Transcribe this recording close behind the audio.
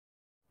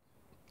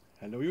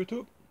Hello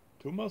YouTube,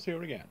 Thomas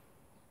here again.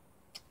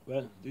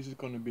 Well, this is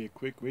going to be a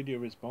quick video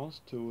response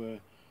to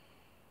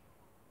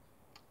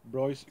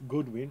Bryce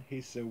Godwin,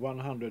 his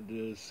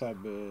 100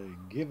 sub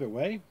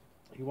giveaway.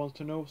 He wants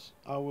to know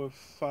our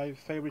 5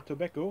 favorite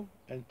tobacco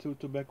and 2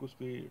 tobaccos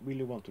we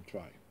really want to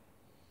try.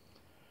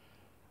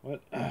 Well,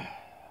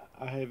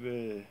 I have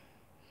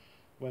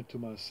went to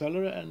my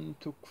cellar and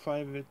took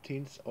 5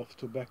 tins of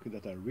tobacco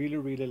that I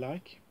really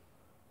like.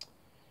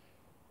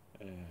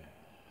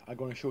 I'm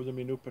going to show them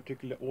in no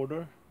particular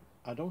order.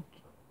 I don't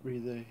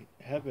really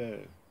have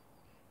a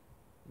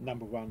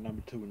number 1,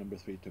 number 2, number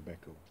 3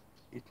 tobacco.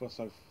 It was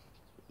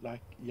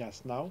like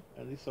just now,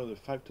 and these are the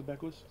 5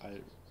 tobaccos I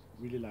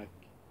really like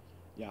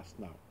just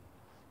now.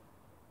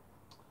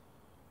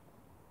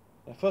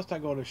 The first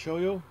I'm going to show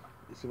you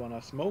is the one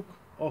I smoke.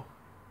 Oh,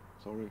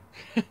 sorry.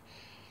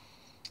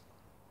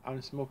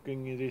 I'm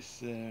smoking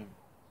this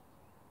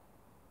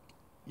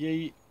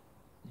JOHS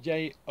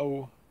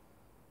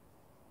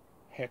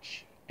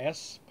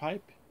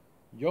pipe.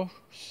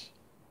 JOHS.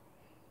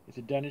 It's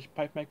a Danish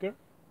pipe maker,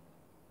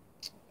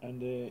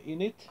 and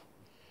in it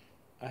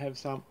I have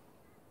some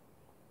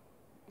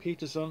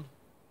Peterson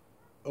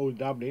Old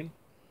Dublin.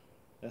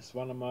 That's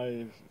one of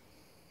my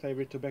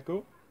favorite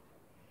tobacco.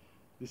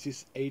 This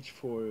is aged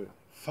for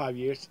 5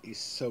 years. Is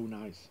so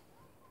nice.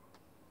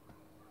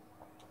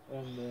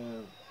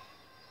 And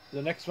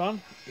the next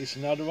one is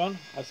another one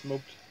I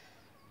smoked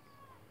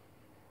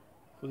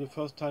for the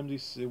first time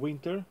this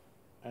winter,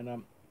 and I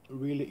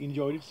really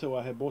enjoyed it, so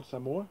I have bought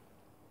some more.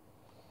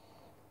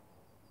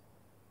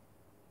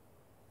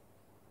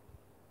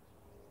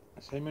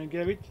 Simon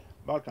gave it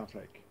Balkan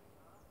Flake.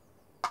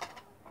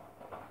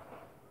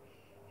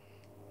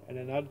 And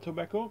another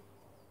tobacco.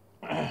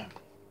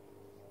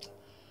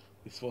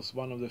 This was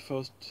one of the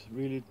first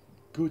really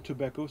good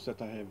tobaccos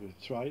that I have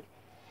tried,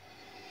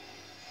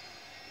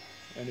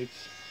 and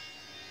it's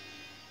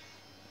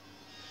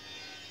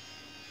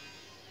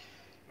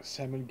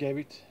Samuel gave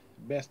it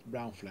Best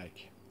Brown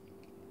Flake.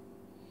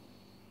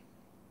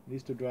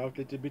 Needs to dry out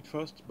a little bit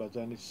first, but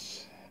then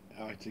it's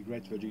a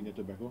great Virginia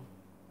tobacco.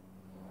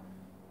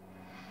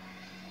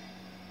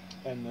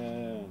 And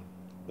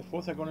the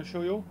fourth I'm going to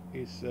show you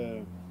is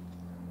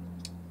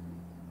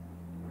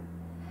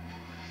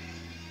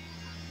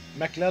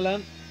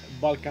McLellan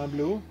Balkan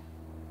Blue.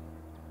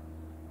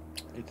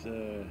 It's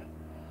a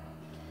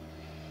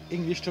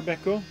English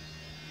tobacco.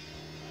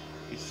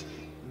 It's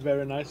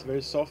very nice,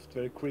 very soft,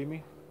 very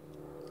creamy.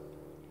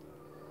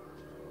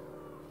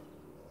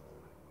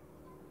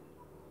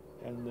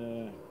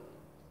 And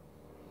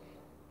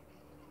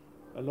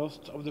the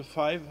last of the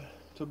 5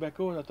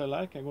 tobacco that I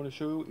like, I'm going to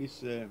show you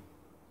is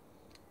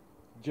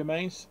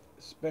Germain's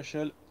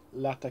Special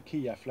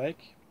Latakia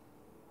Flake.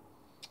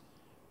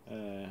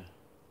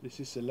 This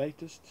is the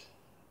latest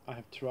I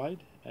have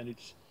tried, and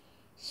it's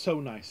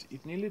so nice.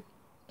 It nearly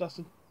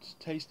doesn't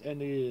taste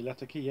any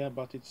Latakia,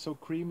 but it's so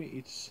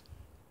creamy.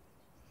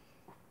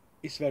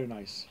 It's very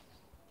nice.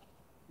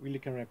 Really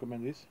can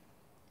recommend this.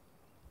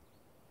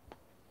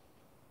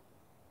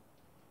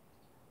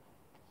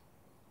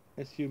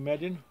 As you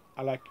imagine,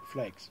 I like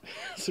flakes.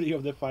 3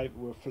 of the 5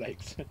 were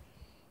flakes.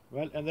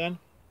 Well, and then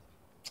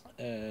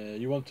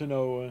you want to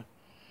know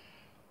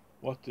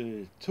what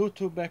 2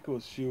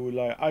 tobaccos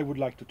I would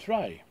like to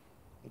try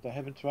that I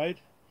haven't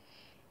tried,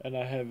 and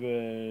I have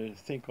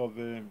think of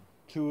 2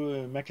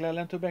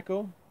 McLellan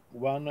tobacco.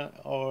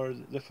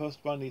 The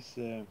first one is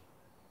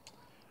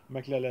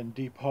McLellan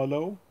Deep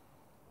Hollow,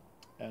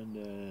 and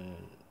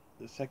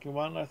the second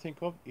one I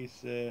think of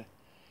is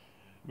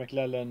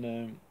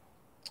McLellan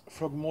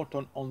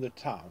Frogmorton on the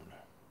Town.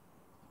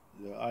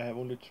 I have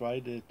only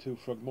tried 2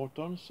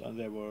 Frogmortons, and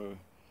they were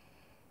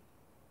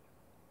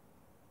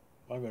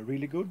one were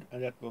really good,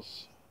 and that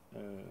was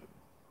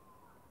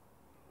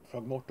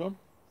Frogmorton.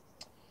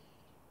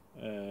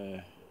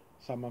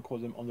 Someone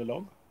called them on the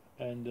log,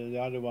 and the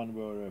other one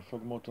were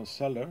Frogmorton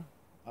Cellar.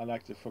 I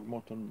like the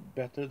Frogmorton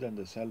better than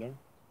the Cellar,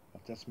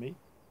 but that's me.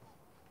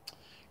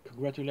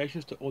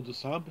 Congratulations to all the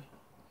sub,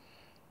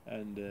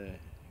 and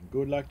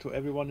good luck to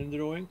everyone in the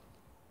drawing.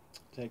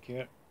 Take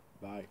care.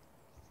 Bye.